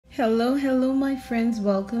Hello, hello, my friends.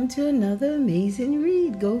 Welcome to another amazing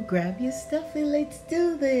read. Go grab your stuffy. Let's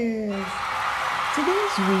do this.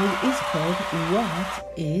 Today's read is called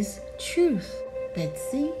What is Truth?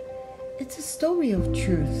 Betsy. It's a story of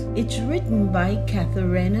truth. It's written by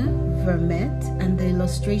Katherina, Vernette, and the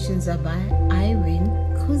illustrations are by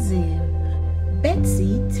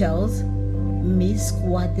Betsy tells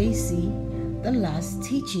Miskwaadesi the last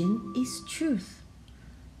teaching is truth.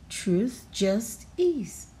 Truth just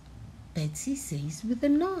is, Betsy says with a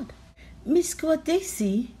nod.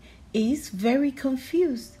 Miskwaadesi is very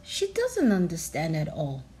confused. She doesn't understand at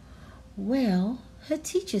all. Well, her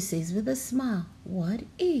teacher says with a smile, what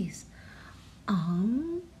is?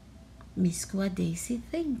 Miskwaadesi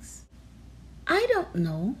thinks. I don't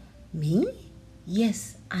know. Me?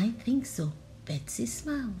 Yes, I think so. Betsy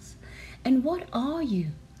smiles. And what are you?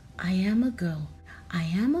 I am a girl. I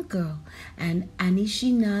am a girl, an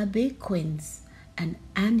Anishinaabe Queens, an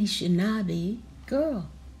Anishinaabe girl.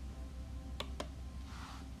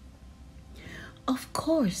 Of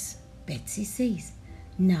course, Betsy says.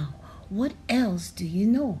 Now, what else do you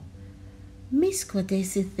know?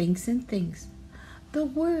 Miskwaadesi thinks and thinks. The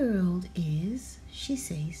world is, she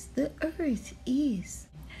says, the earth is.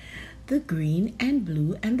 The green and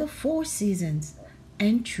blue and the four seasons,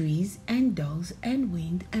 and trees and dogs and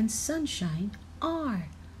wind and sunshine are.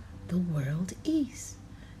 The world is.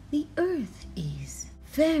 The earth is.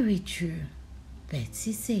 Very true.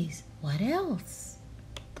 Betsy says, what else?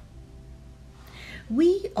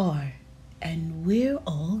 We are, and we're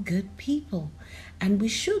all good people, and we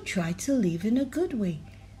should try to live in a good way.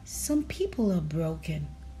 Some people are broken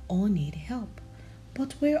or need help,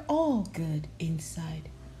 but we're all good inside.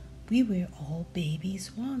 We were all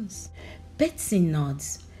babies once. Betsy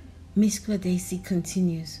nods. Miskwaadesi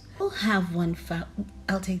continues. We'll have one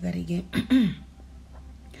I'll take that again.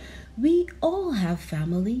 We all have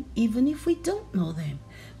family, even if we don't know them.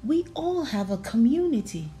 We all have a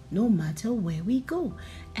community, no matter where we go,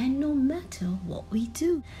 and no matter what we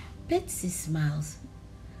do. Betsy smiles.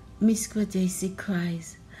 Miskwaadesi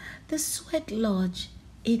cries. The sweat lodge,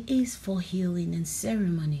 it is for healing and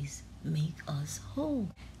ceremonies, make us whole.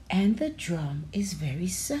 And the drum is very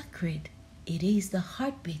sacred. It is the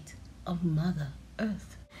heartbeat of Mother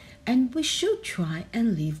Earth. And we should try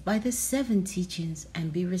and live by the 7 teachings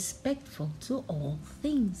and be respectful to all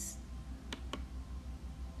things.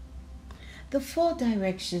 The 4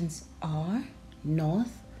 directions are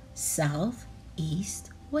north, south,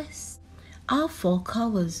 east, west. Our 4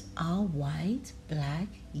 colors are white, black,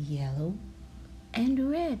 yellow,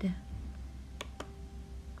 and red.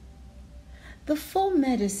 The 4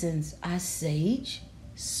 medicines are sage,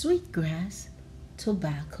 sweetgrass,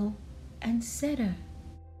 tobacco, and cedar.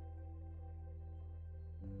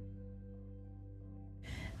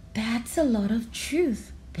 That's a lot of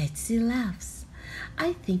truth, Betsy laughs.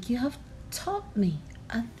 I think you have taught me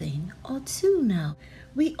a thing or two now.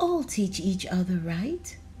 We all teach each other,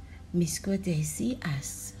 right? Miskwaadesi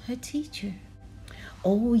asks her teacher.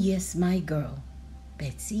 Oh yes, my girl,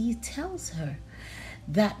 Betsy tells her.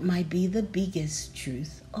 That might be the biggest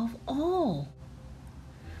truth of all.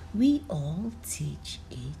 We all teach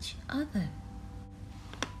each other.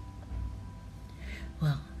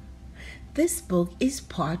 Well, this book is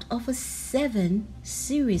part of a 7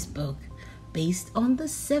 series book based on the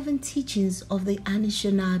 7 teachings of the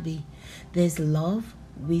Anishinaabe. There's love,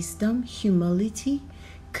 wisdom, humility,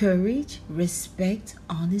 courage, respect,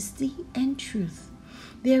 honesty, and truth.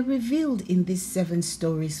 They are revealed in these 7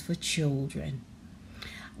 stories for children.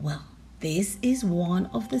 Well, this is one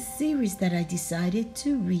of the series that I decided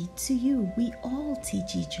to read to you. We all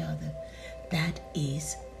teach each other. That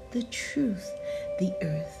is the truth. The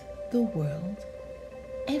earth, the world,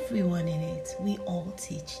 everyone in it. We all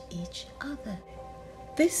teach each other.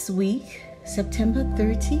 This week, September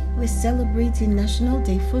 30, we're celebrating National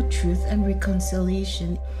Day for Truth and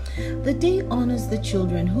Reconciliation. The day honors the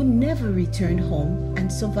children who never returned home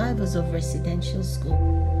and survivors of residential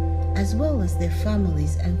school, as well as their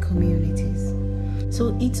families and communities.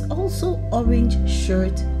 So it's also Orange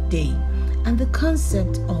Shirt Day, and the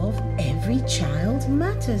concept of every child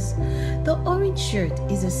matters. The orange shirt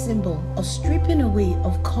is a symbol of stripping away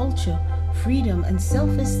of culture, freedom, and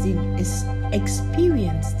self-esteem is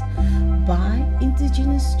experienced by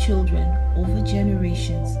indigenous children over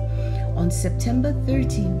generations. On September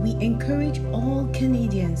 30, we encourage all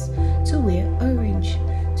Canadians to wear orange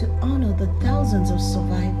to honor the thousands of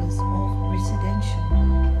survivors of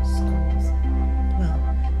residential schools. Well,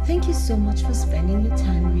 thank you so much for spending your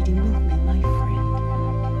time reading with me, my friend.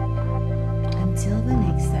 Until the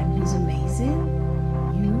next time, who's amazing?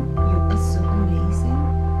 You are so amazing,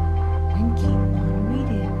 and keep